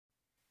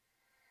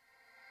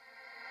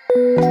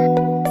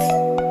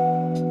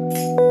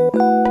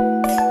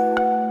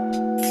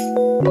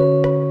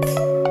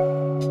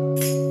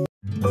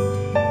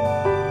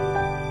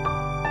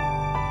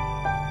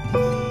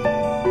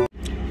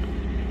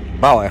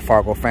ball at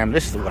Fargo, family.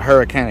 This is what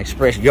Hurricane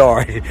Express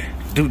yard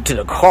do to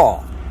the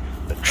car,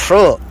 the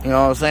truck. You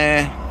know what I'm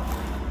saying?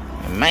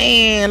 And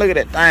man, look at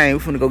that thing. We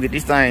finna go get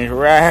these things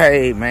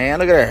right, man.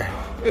 Look at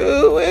that.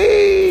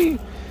 Ooh-wee.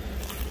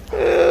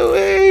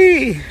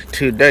 Ooh-wee.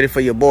 Too dirty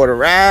for your boy to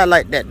ride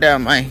like that,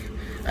 damn man.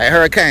 Hey,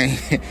 Hurricane,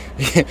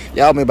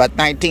 y'all me about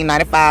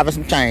 $19.95 and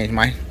some change,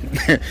 man.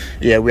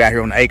 Yeah, we out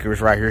here on the acres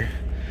right here.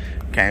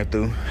 Came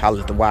through,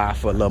 hollered at the wire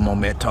for a little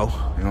memento.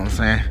 You know what I'm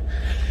saying?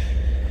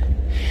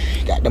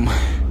 Got them.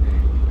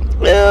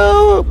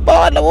 Whoa,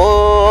 boy,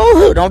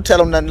 whoa. Don't tell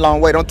them nothing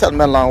long way. Don't tell them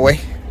nothing long way.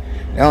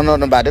 They don't know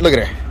nothing about it. Look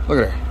at her.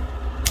 Look at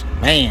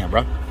her. Man,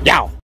 bro.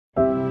 Y'all.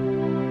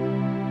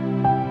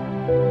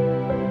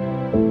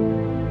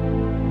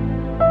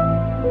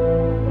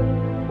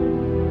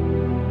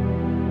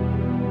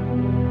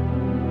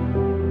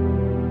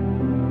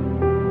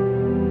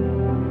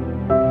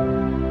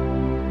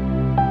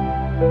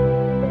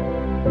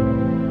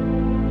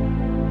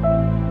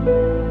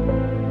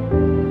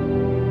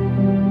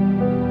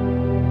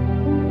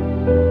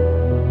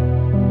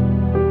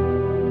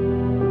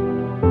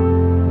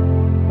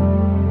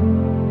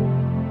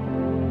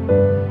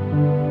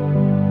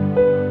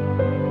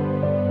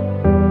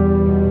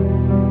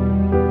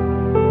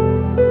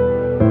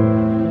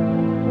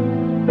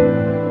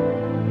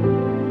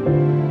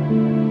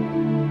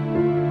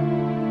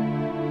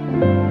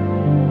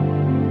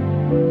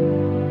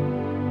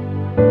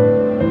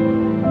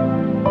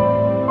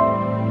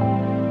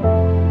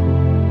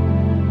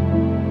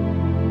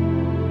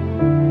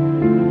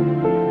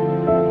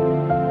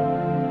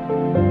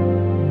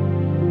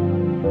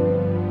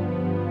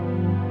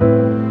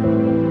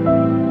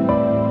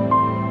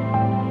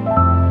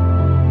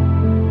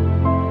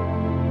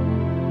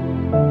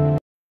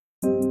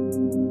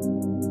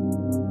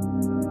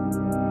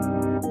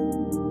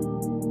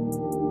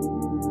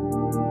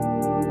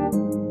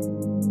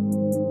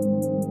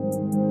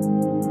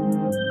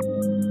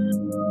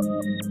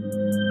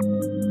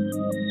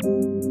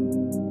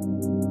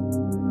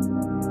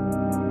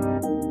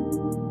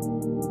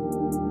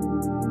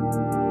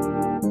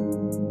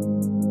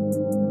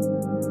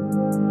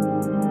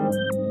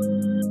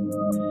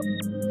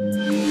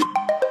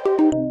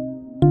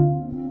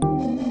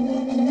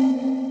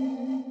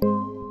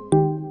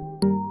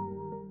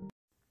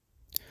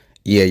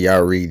 Yeah,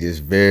 y'all read this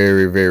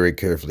very, very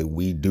carefully.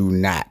 We do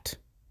not.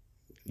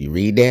 You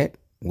read that?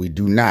 We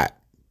do not.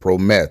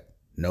 Pro-meth.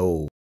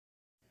 No.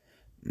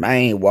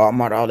 Man,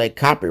 Walmart, all that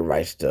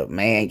copyright stuff,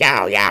 man.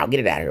 Y'all,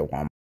 get it out of here,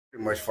 Walmart.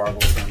 Pretty much Fargo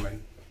family.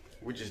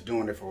 We're just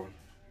doing it for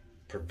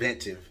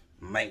preventive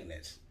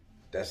maintenance.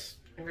 That's...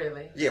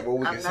 Really? Yeah, what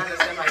we can say. I'm not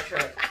a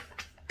semi-truck.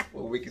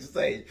 What we can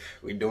say,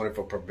 we're doing it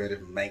for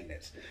preventive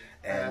maintenance.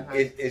 And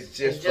it's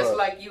just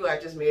like you, I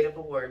just made up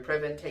a word,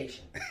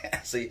 preventation.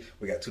 See,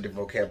 we got two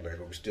different vocabularies,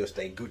 but we still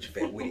stay Gucci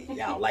fat with it.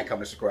 Y'all like,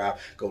 comment, subscribe.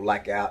 Go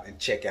like out and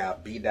check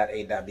out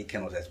b.a.b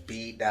kennels. That's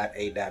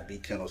b.a.b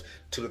kennels.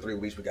 2 to 3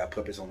 weeks, we got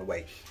puppies on the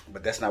way.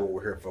 But that's not what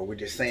we're here for. We're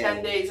just saying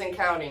 10 days and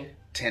counting.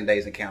 10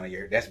 days and counting.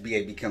 That's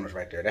b.a.b kennels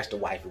right there. That's the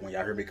wifey. When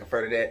y'all hear me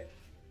confer to that,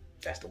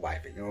 that's the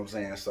wifey. You know what I'm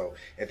saying? So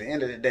at the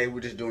end of the day,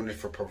 we're just doing this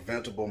for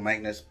preventable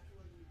maintenance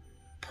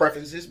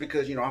preferences,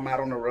 because you know I'm out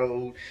on the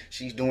road,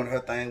 she's doing her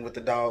thing with the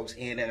dogs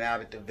in and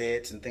out at the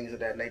vets and things of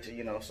that nature,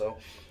 you know. So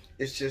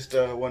it's just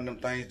one of them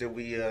things that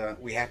we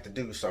have to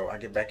do. So I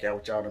get back out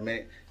with y'all in a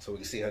minute so we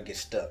can see her get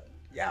stuck.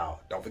 Y'all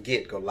don't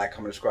forget, go like,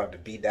 comment, subscribe to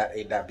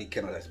b.a.b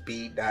kennels. That's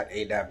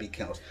b.a.b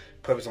kennels.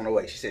 Puppies on the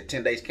way. She said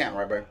 10 days count,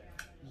 right, bro?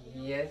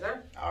 Yes,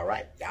 sir. All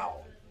right,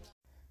 y'all.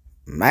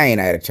 Man,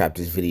 I had to chop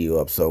this video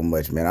up so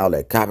much, man. All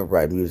that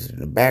copyright music in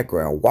the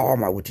background.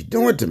 Walmart, what you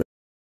doing to me?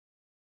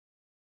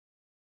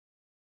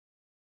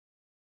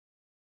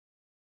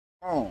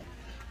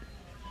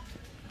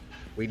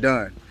 We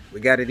done. We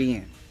got it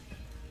in.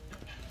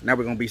 Now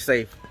we're gonna be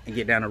safe and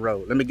get down the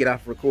road. Let me get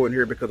off recording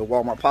here because of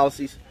Walmart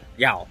policies.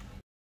 Y'all.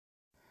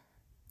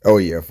 Oh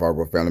yeah,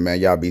 Fargo family,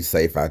 man. Y'all be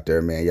safe out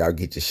there, man. Y'all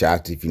get your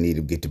shots if you need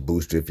them. Get your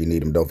booster if you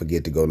need them. Don't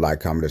forget to go like,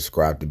 comment, and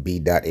subscribe to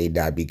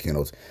b.a.b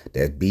kennels.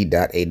 That's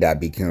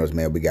b.a.b kennels,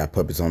 man. We got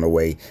puppies on the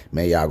way.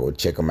 Man, y'all go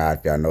check them out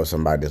if y'all know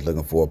somebody that's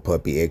looking for a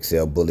puppy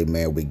XL bully,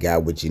 man. We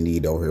got what you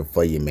need over here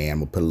for you, man. I'm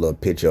going to put a little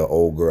picture of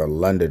old girl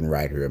London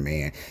right here,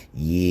 man.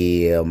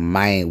 Yeah,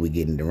 man. We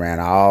getting around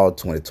all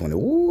 2020.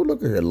 Ooh,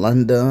 look at her.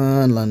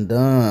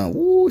 London.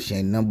 Ooh, she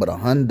ain't nothing but a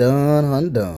hundun.